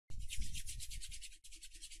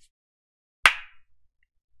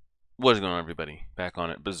What is going on, everybody? Back on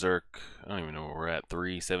it. Berserk. I don't even know where we're at.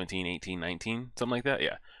 3, 17, 18, 19? Something like that?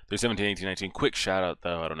 Yeah. 3, 17, 18, 19. Quick shout out,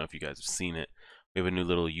 though. I don't know if you guys have seen it. We have a new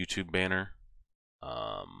little YouTube banner.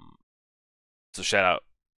 So shout out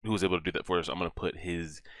who was able to do that for us. I'm going to put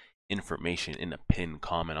his information in a pinned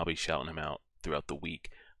comment. I'll be shouting him out throughout the week.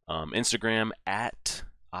 Instagram at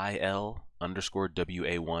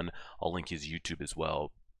IL_WA1. I'll link his YouTube as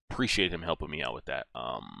well. Appreciate him helping me out with that.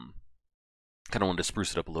 Kind of wanted to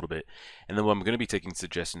spruce it up a little bit. And then what I'm going to be taking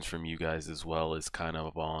suggestions from you guys as well is kind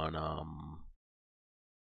of on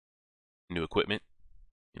new equipment.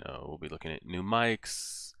 You know, we'll be looking at new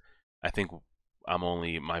mics. I think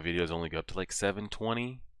my videos only go up to like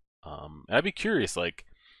 720. And I'd be curious, like,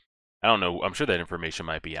 I don't know, I'm sure that information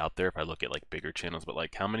might be out there if I look at like bigger channels, but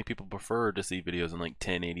like how many people prefer to see videos in like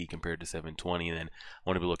 1080 compared to 720? And then I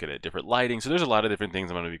want to be looking at different lighting. So there's a lot of different things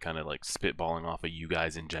I'm going to be kind of like spitballing off of you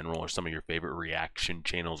guys in general, or some of your favorite reaction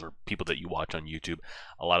channels or people that you watch on YouTube.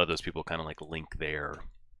 A lot of those people kind of like link their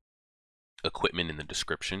equipment in the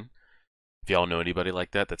description. If y'all know anybody like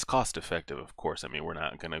that, that's cost effective, of course. I mean, we're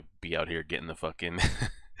not going to be out here getting the fucking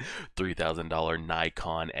 $3,000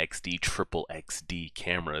 Nikon XD triple XD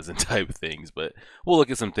cameras and type things, but we'll look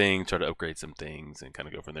at some things, try to upgrade some things, and kind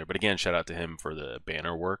of go from there. But again, shout out to him for the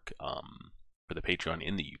banner work, for the Patreon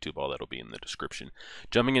and the YouTube. All that'll be in the description.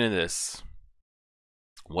 Jumping into this,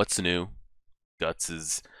 what's new? Guts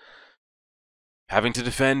is having to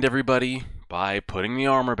defend everybody by putting the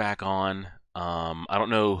armor back on. I don't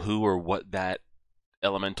know who or what that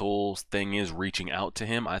elemental thing is reaching out to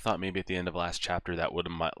him. I thought maybe at the end of last chapter that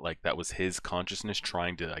that was his consciousness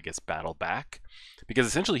trying to, I guess, battle back, because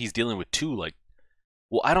essentially he's dealing with two, like,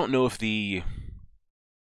 well, I don't know if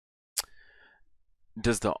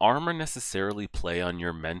does the armor necessarily play on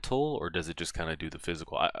your mental, or does it just kind of do the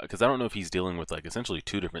physical? Because I don't know if he's dealing with like essentially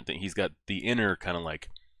two different things. He's got the inner kind of like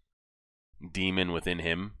demon within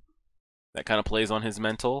him that kind of plays on his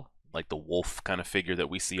mental, like the wolf kind of figure that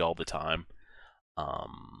we see all the time.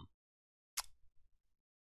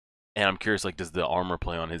 And I'm curious, like, does the armor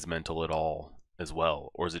play on his mental at all as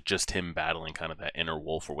well? Or is it just him battling kind of that inner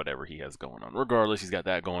wolf or whatever he has going on? Regardless, he's got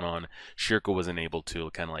that going on. Shirka wasn't able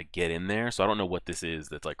to kind of like get in there, so I don't know what this is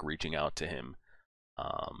that's like reaching out to him.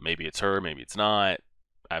 Maybe it's her, maybe it's not.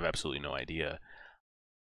 I have absolutely no idea.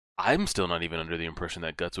 I'm still not even under the impression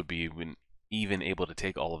that Guts would be even able to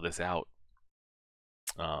take all of this out.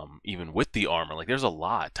 Even with the armor, like, there's a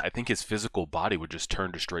lot. I think his physical body would just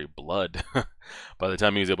turn to straight blood by the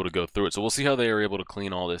time he was able to go through it. So we'll see how they are able to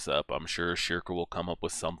clean all this up. I'm sure Shirka will come up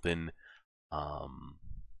with something.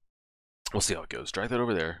 We'll see how it goes. Drag that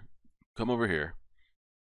over there. Come over here.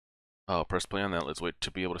 Oh, press play on that. Let's wait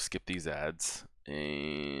to be able to skip these ads.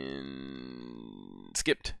 And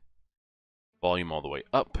skipped. Volume all the way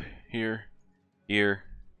up. Here. Here.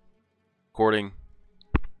 Recording.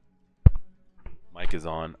 Mic is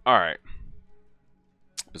on. Alright.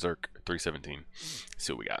 Berserk 317. Let's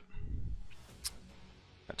see what we got.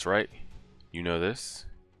 That's right. You know this.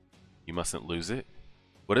 You mustn't lose it.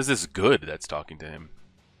 What is this good that's talking to him?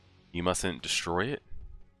 You mustn't destroy it.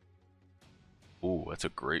 Ooh, that's a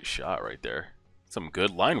great shot right there. Some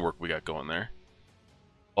good line work we got going there.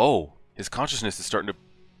 Oh, his consciousness is starting to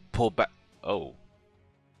pull back. Oh.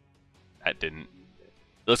 That didn't.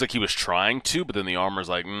 It looks like he was trying to, but then the armor's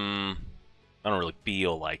like, I don't really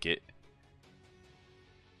feel like it.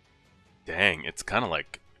 Dang, it's kind of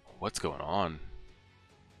like, what's going on?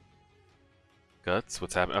 Guts,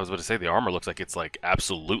 what's happening? I was about to say, the armor looks like it's like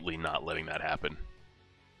absolutely not letting that happen.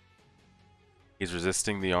 He's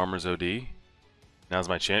resisting the armor's OD. Now's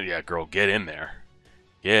my chance. Yeah, girl, get in there.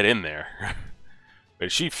 Get in there.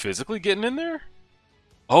 Is she physically getting in there?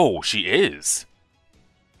 Oh, she is.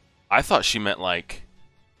 I thought she meant like,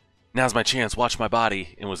 now's my chance, watch my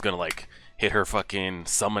body, and was gonna like hit her fucking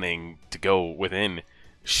summoning to go within.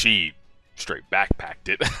 She straight backpacked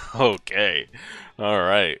it. Okay.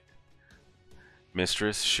 Alright.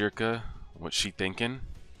 Mistress Shirka, what's she thinking?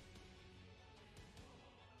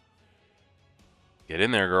 Get in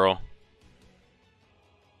there, girl.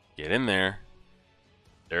 Get in there.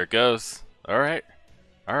 There it goes. Alright.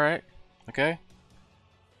 Alright. Okay.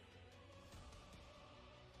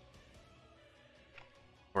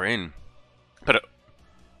 We're in. But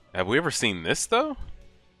have we ever seen this though? I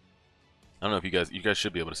don't know if you guys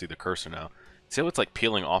should be able to see the cursor now. See how it's like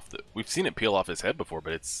peeling off we've seen it peel off his head before,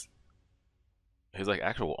 but it's his like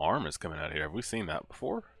actual arm is coming out here. Have we seen that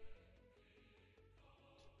before?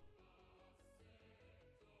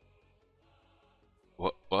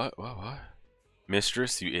 What?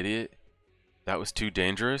 Mistress, you idiot. That was too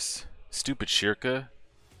dangerous. Stupid Shirka.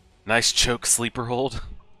 Nice choke sleeper hold.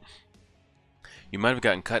 You might have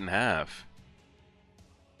gotten cut in half.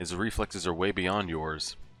 His reflexes are way beyond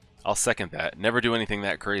yours. I'll second that. Never do anything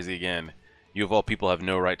that crazy again. You of all people have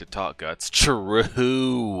no right to talk, Guts.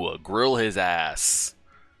 True. Grill his ass.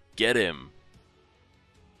 Get him.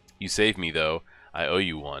 You saved me, though. I owe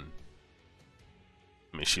you one.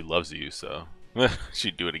 I mean, she loves you, so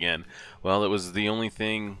she'd do it again. Well, it was the only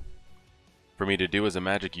thing for me to do as a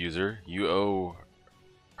magic user. You owe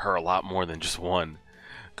her a lot more than just one.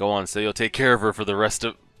 Go on, say you'll take care of her for the rest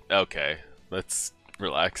of... Okay, let's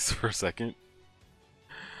relax for a second.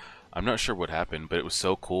 I'm not sure what happened, but it was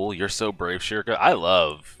so cool. You're so brave, Shirka. I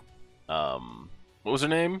love... what was her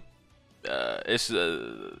name?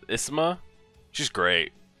 Isma? She's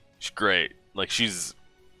great. She's great. Like, she's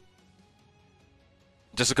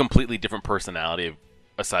just a completely different personality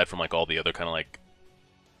aside from, like, all the other kind of, like,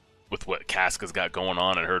 with what Casca's got going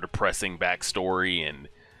on and her depressing backstory, and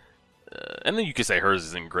then you could say hers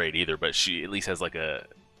isn't great either, but she at least has, like, a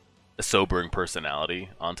sobering personality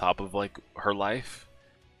on top of, like, her life.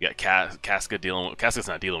 You got Casca dealing with... Casca's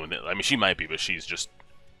not dealing with it. I mean, she might be, but she's just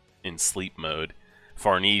in sleep mode.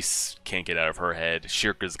 Farnese can't get out of her head.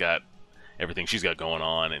 Shirka's got everything she's got going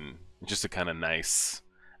on, and just a kind of nice...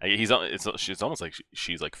 It's almost like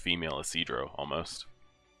she's like female Isidro, almost.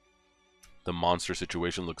 The monster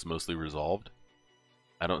situation looks mostly resolved.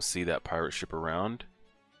 I don't see that pirate ship around.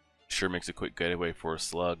 Sure makes a quick getaway for a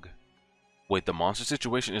slug. Wait, the monster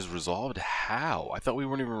situation is resolved? How? I thought we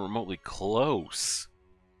weren't even remotely close.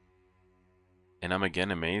 And I'm again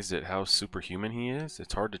amazed at how superhuman he is.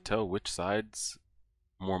 It's hard to tell which side's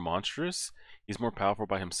more monstrous. He's more powerful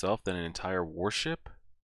by himself than an entire warship.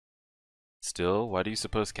 Still, why do you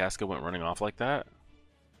suppose Casca went running off like that?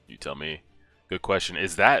 You tell me. Good question.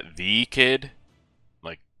 Is that the kid?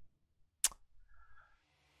 Like,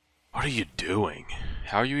 what are you doing?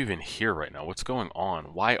 How are you even here right now? What's going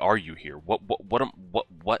on? Why are you here? What?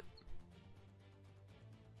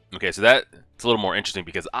 Okay, so that's a little more interesting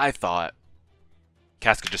because I thought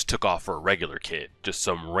Casca just took off for a regular kid. Just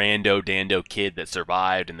some rando-dando kid that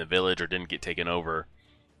survived in the village or didn't get taken over.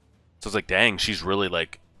 So it's like, dang, she's really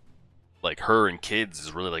like her and kids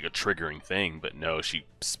is really like a triggering thing, but no, she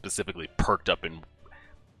specifically perked up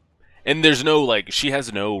and there's no, like, she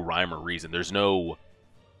has no rhyme or reason. There's no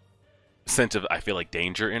sense of, I feel like,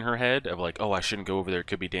 danger in her head of like, oh, I shouldn't go over there, it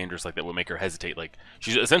could be dangerous, like that would make her hesitate. Like,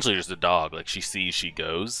 she's essentially just a dog. Like, she sees, she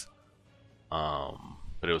goes.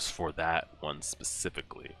 But it was for that one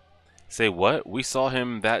specifically. Say what? We saw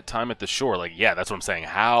him that time at the shore. Like, yeah, that's what I'm saying.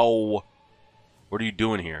 How? What are you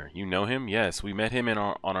doing here? You know him? Yes, we met him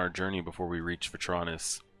on our journey before we reached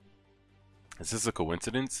Vitranis. Is this a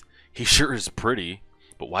coincidence? He sure is pretty,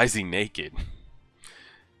 but why is he naked?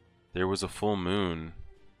 There was a full moon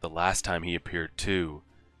the last time he appeared too.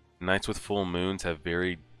 Nights with full moons have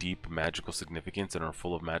very deep magical significance and are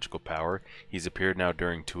full of magical power. He's appeared now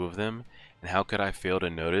during 2 of them, and how could I fail to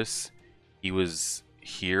notice he was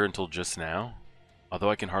here until just now?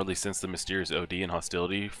 Although I can hardly sense the mysterious OD and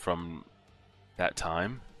hostility from that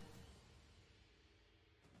time.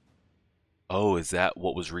 Oh, is that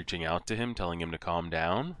what was reaching out to him, telling him to calm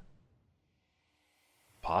down?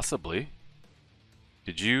 Possibly.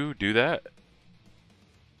 Did you do that?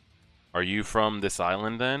 Are you from this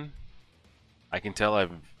island then? I can tell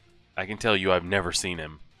you I've never seen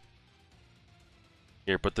him.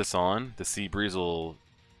 Here, put this on. The sea breeze will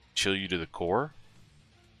chill you to the core.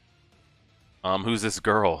 Who's this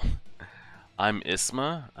girl? I'm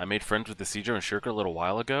Isma. I made friends with Isidro and Shirka a little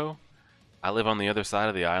while ago. I live on the other side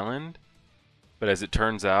of the island. But as it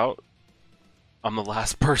turns out, I'm the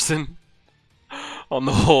last person on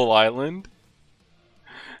the whole island.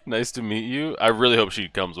 Nice to meet you. I really hope she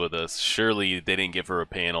comes with us. Surely they didn't give her a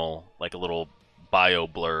panel, like a little bio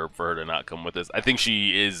blurb for her to not come with us. I think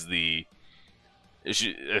she is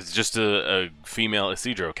it's just a female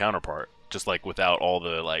Isidro counterpart. Just like without all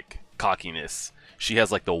the like cockiness. She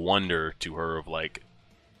has like the wonder to her of like,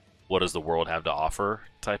 what does the world have to offer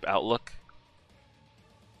type outlook.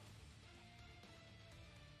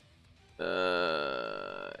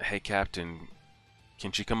 Hey Captain,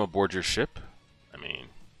 can she come aboard your ship? I mean,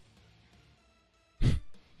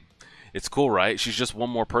 it's cool, right? She's just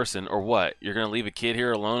one more person, or what? You're gonna leave a kid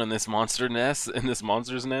here alone in this monster nest, in this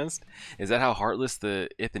monster's nest? Is that how heartless the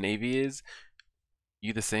Navy is?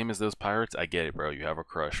 You the same as those pirates? I get it, bro. You have a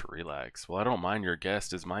crush. Relax. Well, I don't mind. Your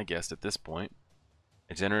guest is my guest at this point.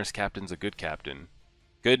 A generous captain's a good captain.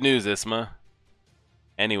 Good news, Isma.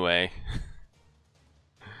 Anyway,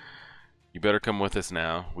 you better come with us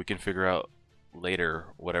now. We can figure out later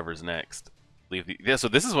whatever's next. Yeah, so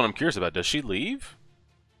this is what I'm curious about. Does she leave?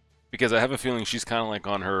 Because I have a feeling she's kind of like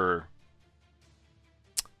on her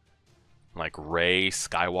like Rey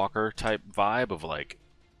Skywalker type vibe of like,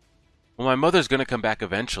 well, my mother's gonna come back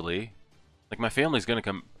eventually. Like my family's gonna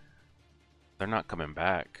come. They're not coming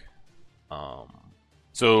back.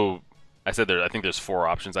 So I said I think there's 4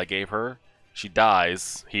 options I gave her. She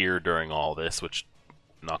dies here during all this, which,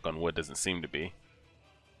 knock on wood, doesn't seem to be.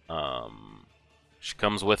 She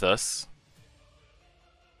comes with us.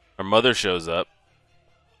 Her mother shows up.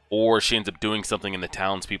 Or she ends up doing something and the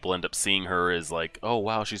townspeople end up seeing her as like, oh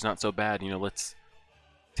wow, she's not so bad, let's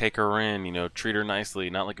take her in, treat her nicely,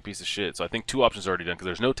 not like a piece of shit. So I think 2 options are already done because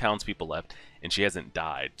there's no townspeople left and she hasn't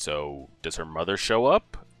died. So does her mother show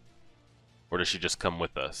up? Or does she just come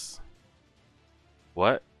with us?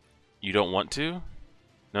 What? You don't want to?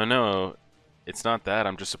 No, it's not that.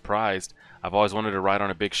 I'm just surprised. I've always wanted to ride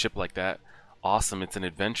on a big ship like that. Awesome, it's an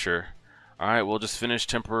adventure. Alright, we'll just finish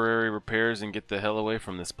temporary repairs and get the hell away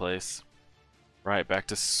from this place. Right, back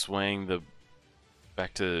to the swaying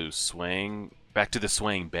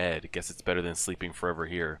bed. Guess it's better than sleeping forever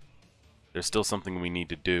here. There's still something we need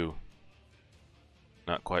to do.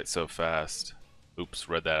 Not quite so fast. Oops,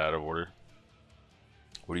 read that out of order.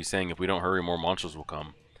 What are you saying? If we don't hurry, more monsters will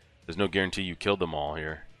come. There's no guarantee you killed them all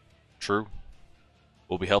here. True.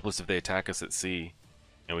 We'll be helpless if they attack us at sea,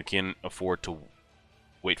 and we can't afford to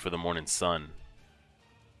wait for the morning sun.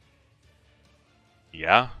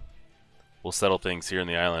 Yeah? We'll settle things here in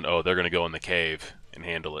the island. Oh, they're gonna go in the cave and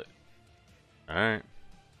handle it. Alright.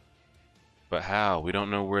 But how? We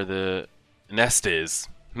don't know where the nest is.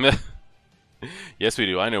 Yes, we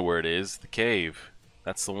do. I know where it is. The cave.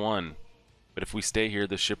 That's the one. But if we stay here,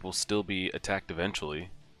 the ship will still be attacked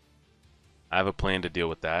eventually. I have a plan to deal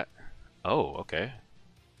with that. Oh, okay.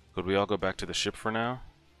 Could we all go back to the ship for now?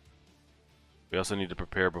 We also need to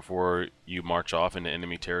prepare before you march off into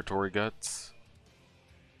enemy territory, Guts.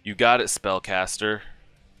 You got it, Spellcaster.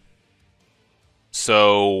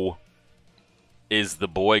 So, is the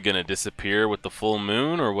boy gonna disappear with the full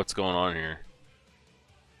moon, or what's going on here?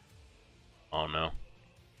 Oh no.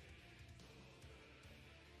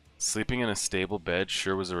 Sleeping in a stable bed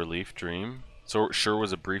sure was a relief dream. So sure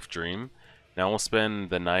was a brief dream. Now we'll spend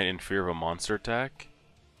the night in fear of a monster attack.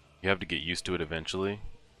 You have to get used to it eventually.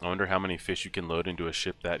 I wonder how many fish you can load into a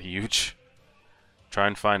ship that huge. Try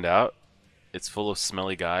and find out. It's full of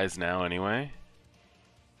smelly guys now anyway.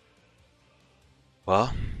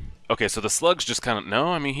 Well, okay, so the slugs just kind of... No,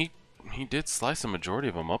 I mean, he did slice a majority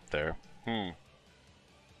of them up there.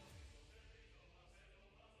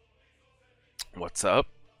 What's up?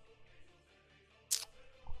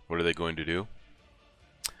 What are they going to do?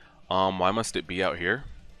 Why must it be out here?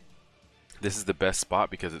 This is the best spot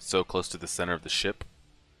because it's so close to the center of the ship.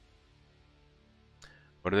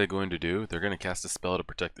 What are they going to do? They're going to cast a spell to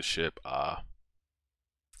protect the ship.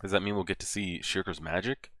 Does that mean we'll get to see Shirker's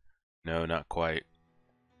magic? No, not quite.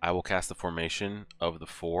 I will cast the formation of the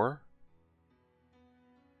 4.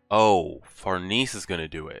 Oh, Farnese is going to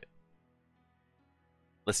do it.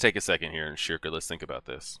 Let's take a second here, and Shirker, let's think about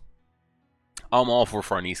this. I'm all for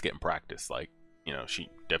Farnese getting practice. Like, she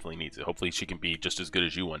definitely needs it. Hopefully she can be just as good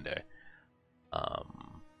as you one day.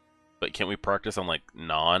 But can't we practice on, like,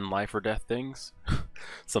 non-life or death things?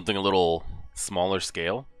 Something a little smaller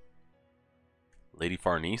scale? Lady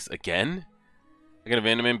Farnese, again? Can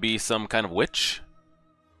Vandeman be some kind of witch?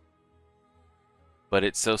 But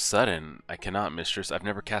it's so sudden. I cannot, mistress. I've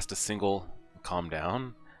never cast a single... Calm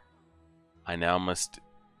down. I now must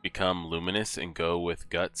become luminous and go with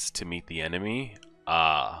Guts to meet the enemy.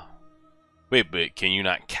 Wait, but can you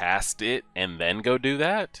not cast it and then go do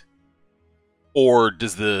that? Or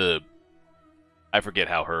does the... I forget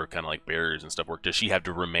how her kind of like barriers and stuff work. Does she have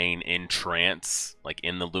to remain in trance, like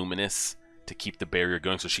in the luminous, to keep the barrier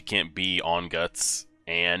going so she can't be on Guts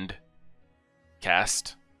and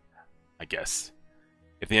cast? I guess.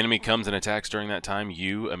 If the enemy comes and attacks during that time,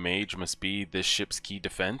 you, a mage, must be this ship's key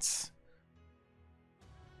defense.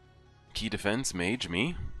 Key defense, mage,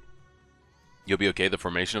 me? You'll be okay. The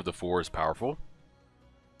formation of the 4 is powerful,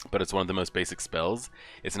 but it's one of the most basic spells.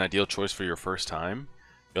 It's an ideal choice for your first time.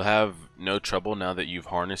 You'll have no trouble now that you've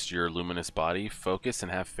harnessed your luminous body. Focus and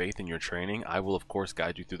have faith in your training. I will, of course,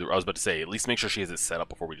 guide you through the... I was about to say, at least make sure she has it set up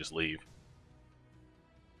before we just leave.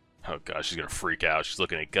 Oh, gosh, she's going to freak out. She's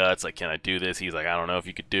looking at Guts, like, can I do this? He's like, I don't know if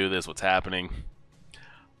you could do this. What's happening?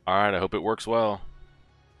 Alright, I hope it works well.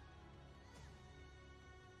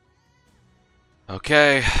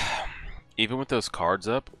 Okay. Even with those cards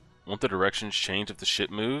up, won't the directions change if the ship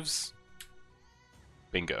moves?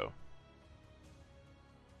 Bingo.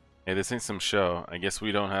 Hey, this ain't some show. I guess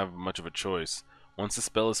we don't have much of a choice. Once the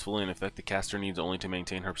spell is fully in effect, the caster needs only to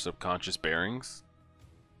maintain her subconscious bearings.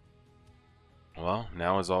 Well,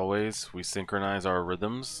 now as always, we synchronize our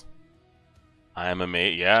rhythms. I am a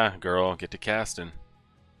mate. Yeah, girl, get to casting.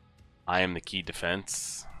 I am the key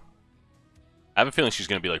defense. I have a feeling she's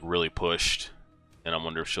gonna be like really pushed, and I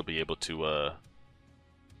wonder if she'll be able to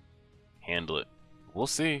handle it. We'll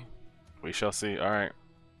see. We shall see. All right,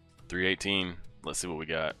 318. Let's see what we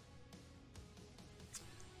got.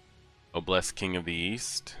 O blessed King of the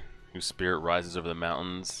East, whose spirit rises over the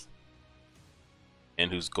mountains,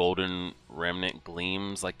 and whose golden remnant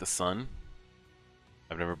gleams like the sun.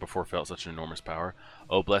 I've never before felt such an enormous power.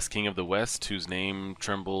 O blessed King of the West, whose name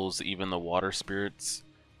trembles even the water spirits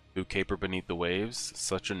who caper beneath the waves.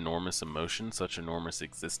 Such enormous emotion, such enormous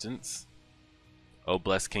existence. O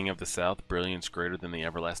blessed King of the South, brilliance greater than the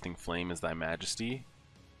everlasting flame is thy majesty.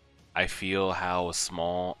 I feel how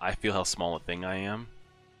small a thing I am.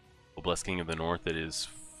 O blessed King of the North, it is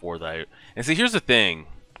for thy... And see, here's the thing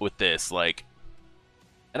with this, like...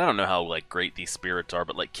 And I don't know how like great these spirits are,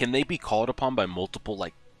 but like, can they be called upon by multiple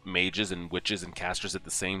like mages and witches and casters at the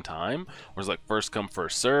same time, or is it like first come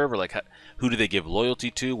first serve, or like who do they give loyalty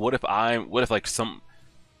to? What if like some,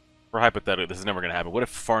 for hypothetical, this is never gonna happen. What if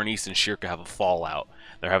Farnese and Shirka have a fallout?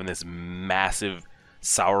 They're having this massive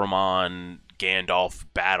Sauron Gandalf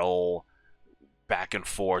battle, back and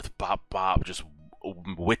forth, bop bop, just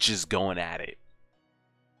witches going at it.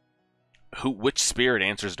 Which spirit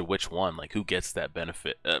answers to which one? Like, who gets that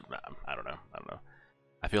benefit? I don't know.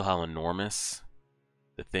 I feel how enormous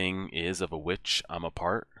the thing is of a witch I'm a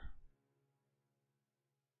part.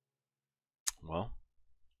 Well,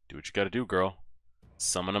 do what you gotta do, girl.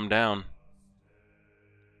 Summon them down.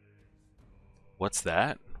 What's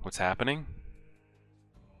that? What's happening?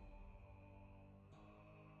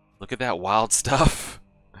 Look at that wild stuff.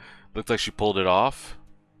 Looks like she pulled it off.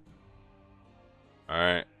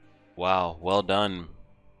 Alright. Wow, well done,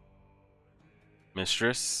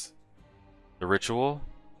 mistress. The ritual?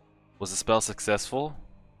 Was the spell successful?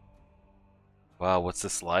 Wow, what's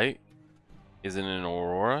this light? Is it an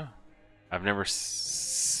aurora? I've never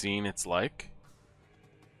seen its like.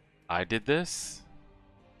 I did this?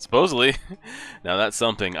 Supposedly. Now that's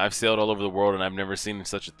something. I've sailed all over the world and I've never seen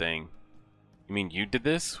such a thing. You mean you did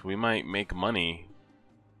this? We might make money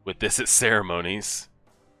with this at ceremonies.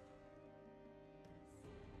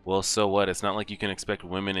 Well, so what? It's not like you can expect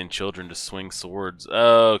women and children to swing swords.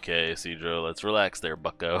 Okay, Cedro, let's relax there,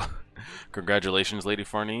 bucko. Congratulations, Lady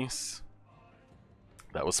Farnese.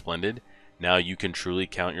 That was splendid. Now you can truly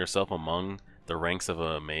count yourself among the ranks of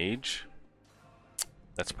a mage.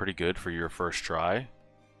 That's pretty good for your first try.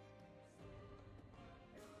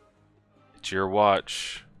 It's your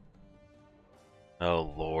watch.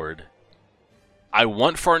 Oh, Lord. I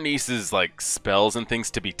want Farnese's, like, spells and things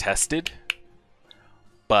to be tested.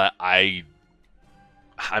 But I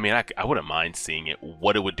mean, I wouldn't mind seeing it.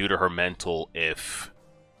 What it would do to her mental if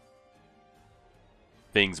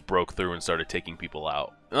things broke through and started taking people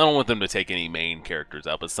out. I don't want them to take any main characters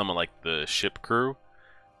out, but someone like the ship crew,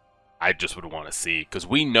 I just would want to see. Because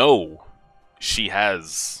we know she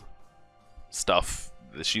has stuff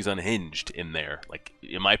that she's unhinged in there. Like,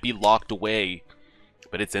 it might be locked away,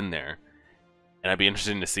 but it's in there. And I'd be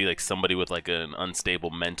interested to see like somebody with like an unstable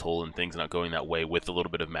mental and things not going that way with a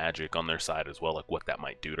little bit of magic on their side as well, like what that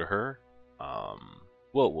might do to her.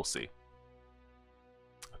 Well, we'll see.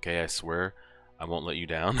 Okay, I swear I won't let you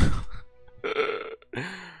down.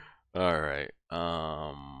 Alright.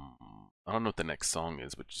 I don't know what the next song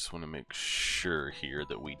is, but just want to make sure here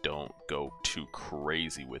that we don't go too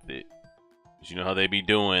crazy with it. Because you know how they be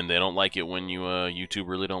doing. They don't like it when you YouTube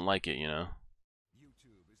really don't like it, you know?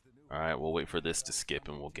 Alright, we'll wait for this to skip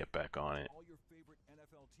and we'll get back on it.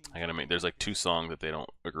 There's like 2 songs that they don't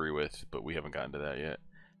agree with, but we haven't gotten to that yet.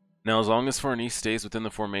 Now, as long as Farnese stays within the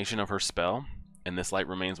formation of her spell, and this light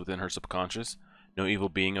remains within her subconscious, no evil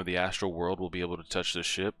being of the astral world will be able to touch this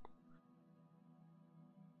ship.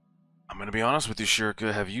 I'm gonna be honest with you,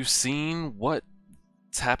 Shirka. Have you seen what's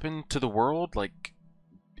happened to the world? Like,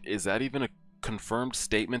 is that even a confirmed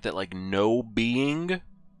statement that, like, no being...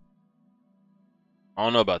 I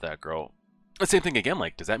don't know about that, girl. The same thing again,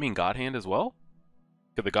 like, does that mean God Hand as well?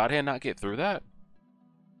 Could the God Hand not get through that?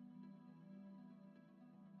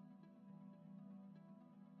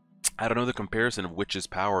 I don't know the comparison of witch's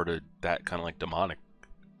power to that kind of like demonic.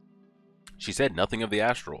 She said nothing of the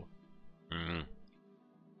astral.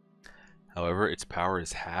 However, its power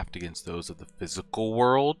is halved against those of the physical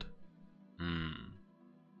world.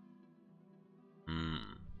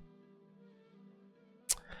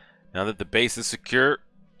 Now that the base is secure,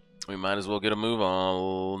 we might as well get a move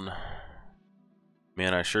on.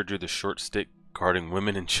 Man, I sure drew the short stick guarding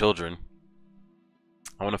women and children.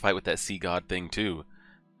 I want to fight with that sea god thing too.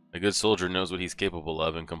 A good soldier knows what he's capable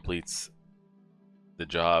of and completes the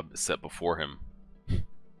job set before him.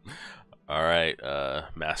 All right,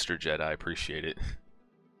 Master Jedi, appreciate it.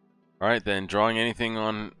 All right, then draw anything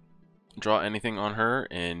on her,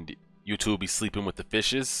 and you two will be sleeping with the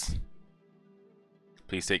fishes.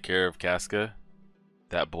 Please take care of Casca,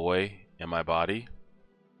 that boy, and my body.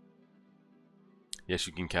 Yes,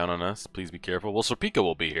 you can count on us. Please be careful. Well, Serpico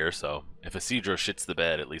will be here, so if Isidro shits the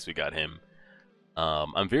bed, at least we got him.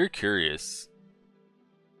 I'm very curious.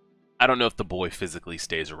 I don't know if the boy physically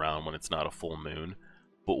stays around when it's not a full moon,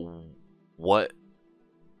 but what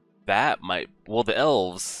that might... Well, the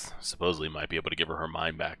elves supposedly might be able to give her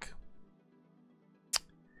mind back.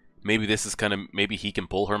 Maybe this is kind of... Maybe he can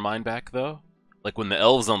pull her mind back, though? Like, when the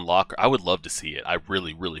elves unlock her, I would love to see it. I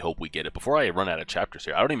really, really hope we get it. Before I run out of chapters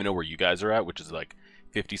here, I don't even know where you guys are at, which is like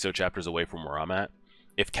 50 so chapters away from where I'm at.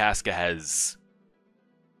 If Casca has...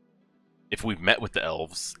 If we've met with the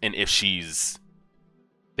elves, and if she's...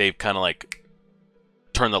 They've kind of like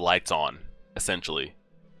turned the lights on, essentially.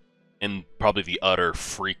 And probably the utter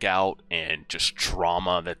freak out and just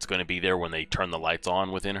trauma that's going to be there when they turn the lights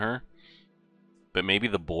on within her. But maybe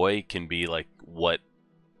the boy can be like what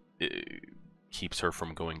keeps her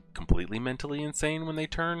from going completely mentally insane when they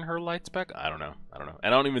turn her lights back. I don't know. And I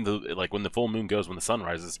don't even, like, when the full moon goes, when the sun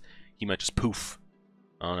rises, he might just poof.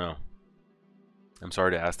 I don't know. I'm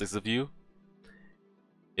sorry to ask this of you.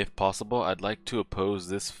 If possible, I'd like to oppose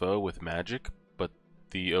this foe with magic, but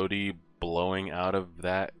the Odi blowing out of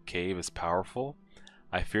that cave is powerful.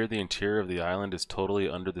 I fear the interior of the island is totally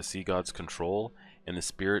under the sea god's control, and the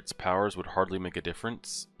spirit's powers would hardly make a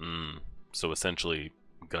difference. So essentially,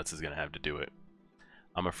 Guts is going to have to do it.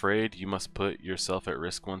 I'm afraid you must put yourself at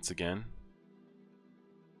risk once again.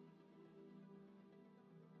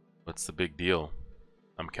 What's the big deal?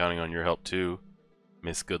 I'm counting on your help too,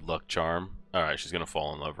 Miss Good Luck Charm. Alright, she's gonna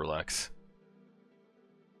fall in love, relax.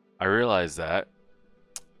 I realize that.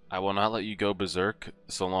 I will not let you go berserk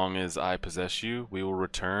so long as I possess you. We will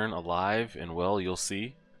return alive and well, you'll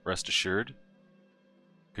see. Rest assured.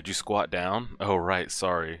 Could you squat down? Oh, right,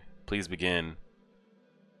 sorry. Please begin.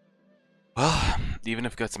 Well, even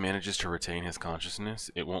if Guts manages to retain his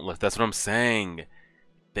consciousness, it won't let... That's what I'm saying.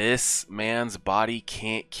 This man's body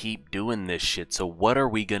can't keep doing this shit, so what are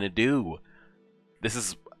we gonna do? This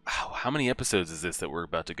is... How many episodes is this that we're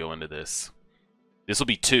about to go into this? This will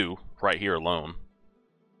be 2, right here alone.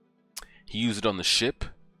 He used it on the ship.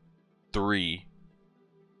 3.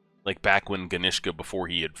 Like back when Ganishka, before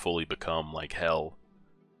he had fully become like hell.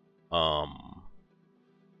 And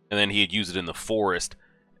then he had used it in the forest.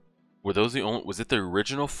 Were those the only... Was it the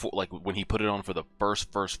original... Like when he put it on for the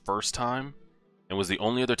first time? And was the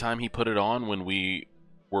only other time he put it on when we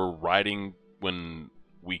were riding... When...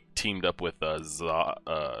 we teamed up with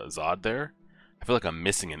Zod there. I feel like I'm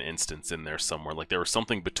missing an instance in there somewhere. Like there was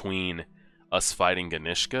something between us fighting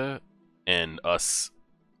Ganishka and us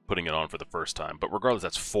putting it on for the first time. But regardless,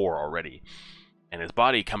 that's 4 already. And his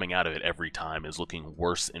body coming out of it every time is looking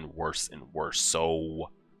worse and worse and worse.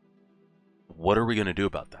 So what are we going to do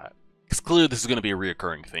about that? Because clearly this is going to be a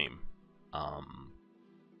reoccurring theme.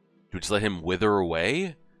 Do we just let him wither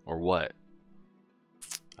away? Or what?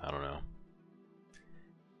 I don't know.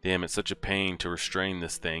 Damn, it's such a pain to restrain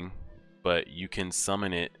this thing, but you can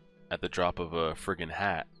summon it at the drop of a friggin'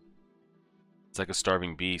 hat. It's like a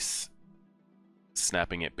starving beast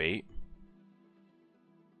snapping at bait.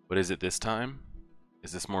 What is it this time?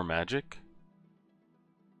 Is this more magic?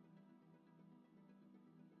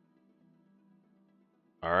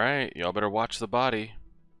 Alright, y'all better watch the body.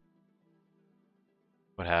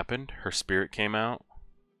 What happened? Her spirit came out?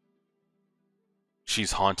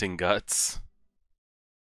 She's haunting Guts.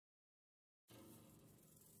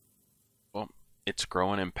 Well, it's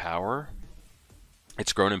growing in power.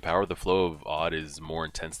 It's grown in power. The flow of Odd is more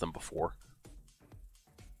intense than before.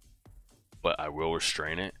 But I will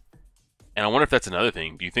restrain it. And I wonder if that's another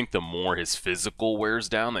thing. Do you think the more his physical wears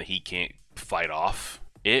down that he can't fight off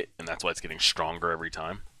it, and that's why it's getting stronger every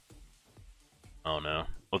time? Oh no.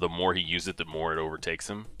 Or the more he uses it, the more it overtakes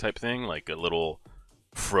him type thing? Like a little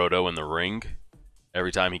Frodo in the ring.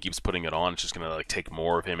 Every time he keeps putting it on, it's just going to like take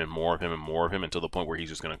more of him and more of him and more of him until the point where he's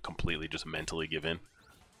just going to completely just mentally give in.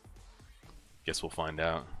 Guess we'll find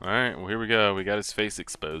out. Alright, well here we go. We got his face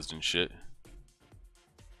exposed and shit.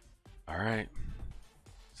 Alright.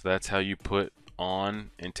 So that's how you put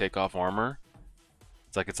on and take off armor.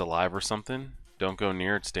 It's like it's alive or something. Don't go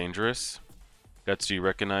near, it's dangerous. Guts, do you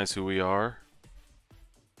recognize who we are?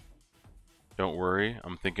 Don't worry,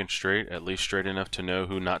 I'm thinking straight, at least straight enough to know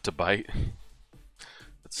who not to bite.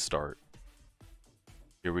 Let's start.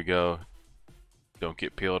 Here we go. Don't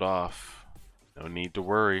get peeled off. No need to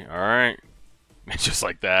worry. Alright. Just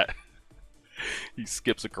like that. He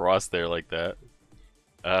skips across there like that.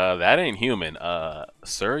 That ain't human.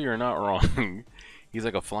 Sir, you're not wrong. He's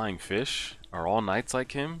like a flying fish. Are all knights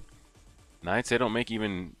like him? Knights, they don't make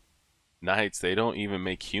even knights. They don't even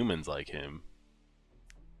make humans like him.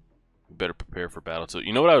 We better prepare for battle too.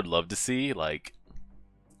 You know what I would love to see? Like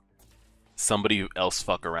somebody else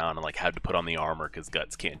fuck around and like have to put on the armor because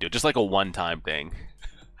Guts can't do it. Just like a one-time thing.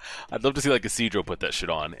 I'd love to see like a Cedro put that shit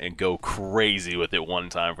on and go crazy with it one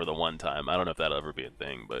time for the one time. I don't know if that'll ever be a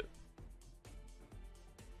thing, but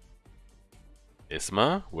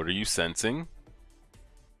Isma, what are you sensing?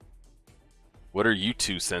 What are you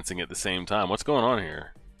two sensing at the same time? What's going on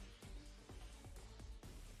here?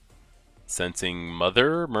 Sensing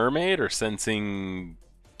mother mermaid or sensing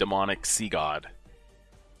demonic sea god?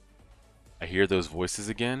 I hear those voices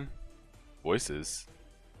again. Voices?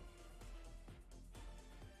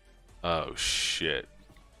 Oh shit.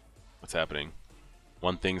 What's happening?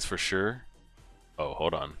 One thing's for sure. Oh,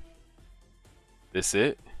 hold on. This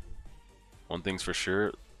it? One thing's for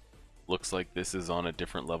sure. Looks like this is on a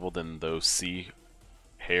different level than those sea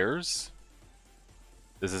hares.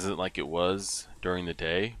 This isn't like it was during the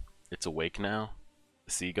day. It's awake now.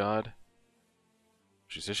 The sea god.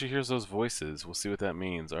 She says she hears those voices. We'll see what that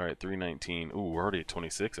means. Alright, 3:19. Ooh, we're already at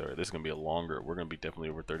 26. Alright, this is going to be a longer. We're going to be definitely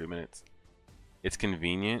over 30 minutes. It's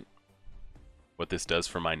convenient what this does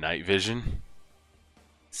for my night vision.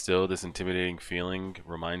 Still, this intimidating feeling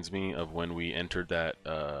reminds me of when we entered that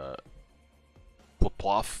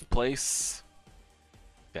Ploplof place.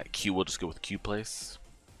 That Q, we'll just go with Q place.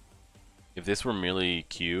 If this were merely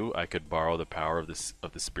Q, I could borrow the power of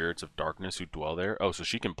the spirits of darkness who dwell there. Oh, so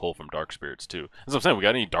she can pull from dark spirits too. That's what I'm saying. We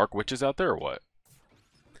got any dark witches out there or what?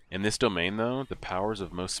 In this domain, though, the powers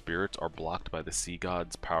of most spirits are blocked by the sea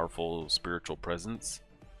god's powerful spiritual presence.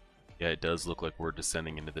 Yeah, it does look like we're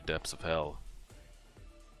descending into the depths of hell.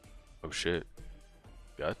 Oh shit.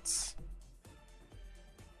 Guts?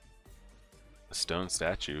 A stone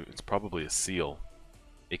statue. It's probably a seal.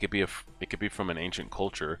 It could be from an ancient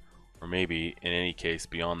culture, or maybe, in any case,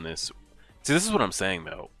 beyond this. See, this is what I'm saying,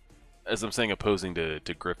 though. As I'm saying, opposing to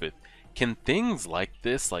Griffith, can things like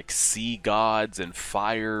this, like sea gods and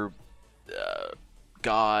fire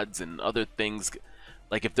gods and other things,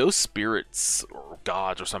 like if those spirits or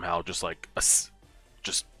gods are somehow just like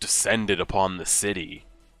just descended upon the city,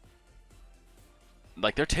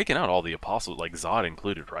 like they're taking out all the apostles, like Zod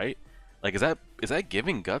included, right? Like, is that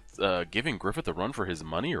giving giving Griffith a run for his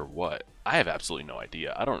money or what? I have absolutely no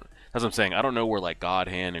idea. I don't. As I'm saying, I don't know where like God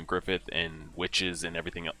Hand and Griffith and witches and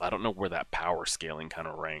everything else. I don't know where that power scaling kind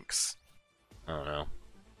of ranks. I don't know.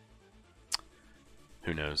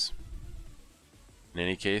 Who knows? In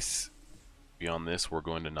any case, beyond this, we're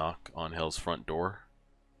going to knock on Hell's front door.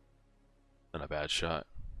 Not a bad shot.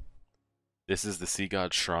 This is the Sea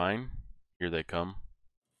God's Shrine. Here they come.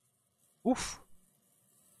 Oof.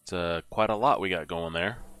 It's quite a lot we got going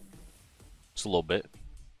there. Just a little bit.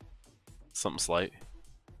 Something slight.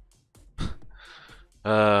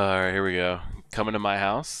 Alright, here we go. Coming to my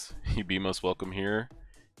house. You be most welcome here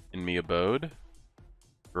in me abode.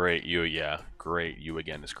 Great, you, yeah. Great, you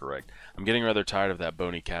again is correct. I'm getting rather tired of that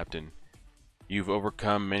bony captain. You've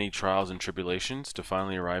overcome many trials and tribulations to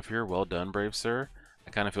finally arrive here. Well done, brave sir. I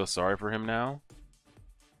kind of feel sorry for him now.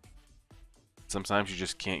 Sometimes you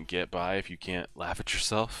just can't get by if you can't laugh at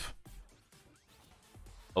yourself.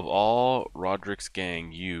 Of all Roderick's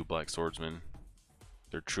gang, you, Black Swordsman,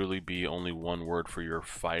 there truly be only one word for your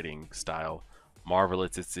fighting style.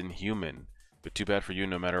 Marvelous, it's inhuman. But too bad for you,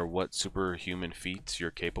 no matter what superhuman feats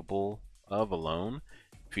you're capable of alone,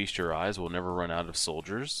 feast your eyes will never run out of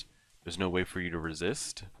soldiers. There's no way for you to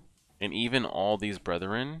resist. And even all these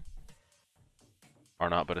brethren are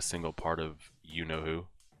not but a single part of you-know-who.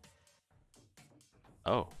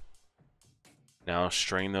 Oh. Now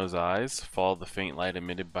strain those eyes, follow the faint light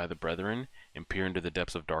emitted by the brethren, and peer into the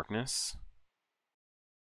depths of darkness.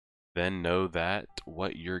 Then know that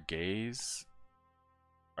what your gaze...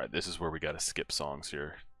 Alright, this is where we gotta skip songs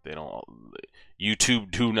here. They don't... YouTube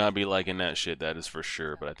do not be liking that shit, that is for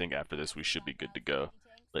sure. But I think after this we should be good to go.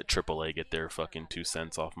 Let AAA get their fucking 2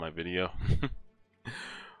 cents off my video.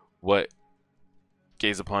 What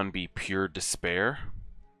gaze upon be pure despair?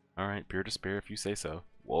 Alright, pure despair if you say so.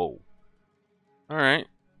 Whoa. Alright.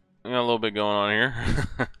 We got a little bit going on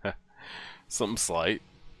here. Something slight.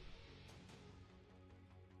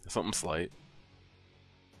 Something slight.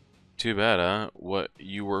 Too bad, huh? What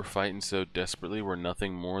you were fighting so desperately were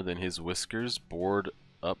nothing more than his whiskers bored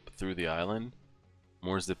up through the island.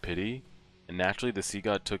 More's the pity. And naturally the sea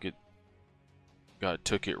god took it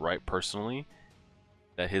right personally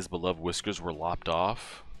that his beloved whiskers were lopped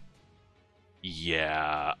off.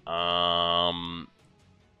 Yeah,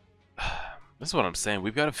 This is what I'm saying.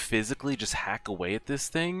 We've got to physically just hack away at this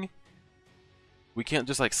thing. We can't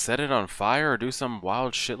just like set it on fire or do some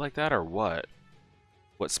wild shit like that, or what?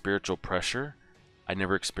 What spiritual pressure? I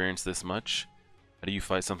never experienced this much. How do you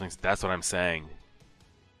fight something? That's what I'm saying.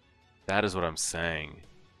 That is what I'm saying.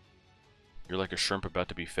 You're like a shrimp about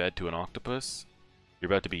to be fed to an octopus.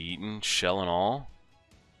 You're about to be eaten, shell and all.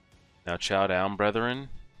 Now chow down, brethren.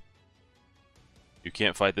 You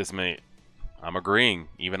can't fight this, mate. I'm agreeing.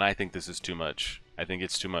 Even I think this is too much. I think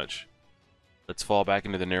it's too much. Let's fall back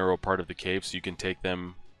into the narrow part of the cave so you can take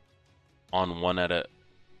them on one at a...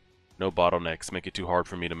 No bottlenecks. Make it too hard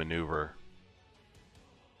for me to maneuver.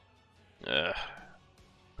 Ugh.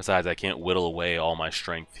 Besides, I can't whittle away all my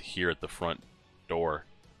strength here at the front door.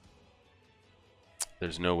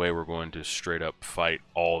 There's no way we're going to straight up fight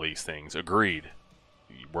all these things. Agreed.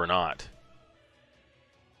 We're not.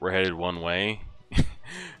 We're headed one way.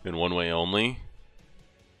 And one way only.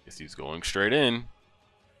 Guess he's going straight in.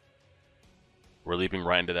 We're leaping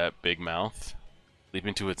right into that big mouth. Leap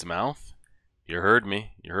into its mouth? You heard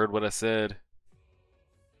me. You heard what I said.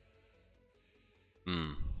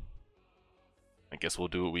 I guess we'll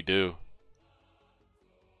do what we do.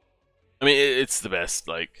 I mean, it's the best,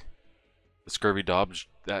 like, the scurvy dogs,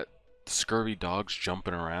 the scurvy dog's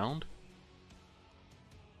jumping around.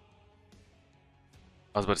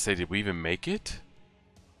 I was about to say, did we even make it?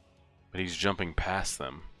 But he's jumping past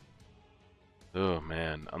them. Oh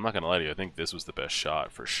man, I'm not gonna lie to you, I think this was the best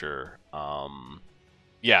shot for sure.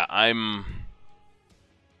 Yeah,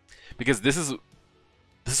 because this is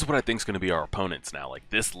what I think is gonna be our opponents now, like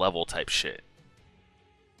this level type shit.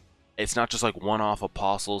 It's not just like one-off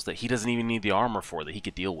apostles that he doesn't even need the armor for, that he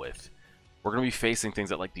could deal with. We're gonna be facing things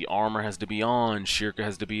that like the armor has to be on, Shirka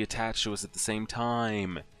has to be attached to us at the same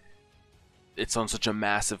time. It's on such a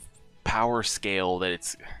massive power scale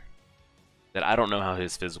that I don't know how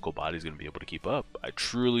his physical body's going to be able to keep up. I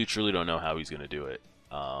truly, truly don't know how he's going to do it.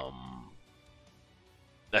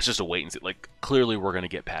 That's just a wait and see. Like, clearly we're going to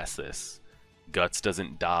get past this. Guts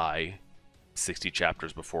doesn't die 60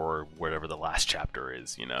 chapters before whatever the last chapter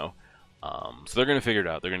is, you know? So they're going to figure it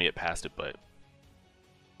out. They're going to get past it, but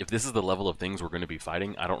if this is the level of things we're going to be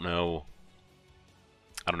fighting, I don't know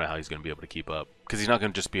how he's going to be able to keep up. Because he's not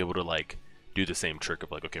going to just be able to, like, do the same trick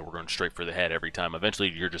of like, okay, we're going straight for the head every time. Eventually,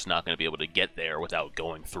 you're just not going to be able to get there without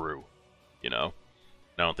going through, you know?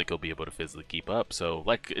 I don't think he'll be able to physically keep up. So,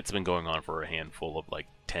 like, it's been going on for a handful of, like,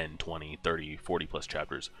 10, 20, 30, 40-plus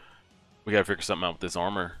chapters. We gotta figure something out with this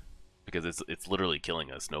armor, because it's literally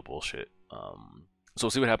killing us, no bullshit. So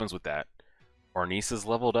we'll see what happens with that. Arnice is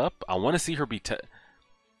leveled up. I want to see her be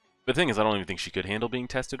the thing is, I don't even think she could handle being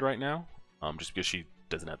tested right now, just because she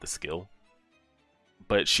doesn't have the skill.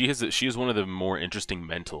 But she is one of the more interesting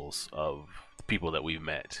mentals of the people that we've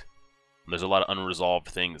met. There's a lot of unresolved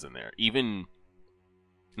things in there. Even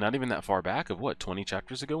not even that far back of what, 20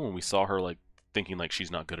 chapters ago, when we saw her like thinking like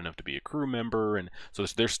she's not good enough to be a crew member, and so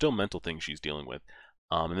there's still mental things she's dealing with.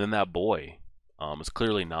 And then that boy is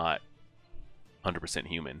clearly not 100%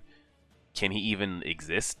 human. Can he even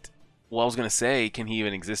exist? Well, I was gonna say, can he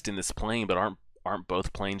even exist in this plane? But aren't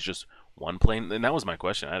both planes just one plane? And that was my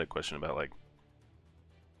question. I had a question about like,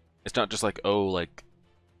 it's not just like, oh, like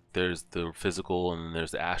there's the physical and then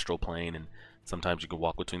there's the astral plane, and sometimes you can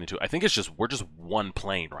walk between the two. I think it's just we're just one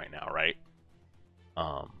plane right now, right?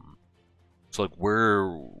 So like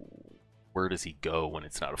where does he go when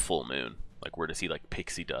it's not a full moon? Like where does he like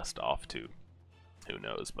pixie dust off to? Who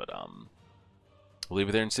knows? But we'll leave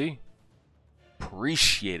it there and see.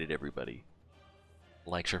 Appreciate it, everybody.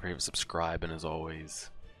 Like, share, favorite, subscribe, and as always,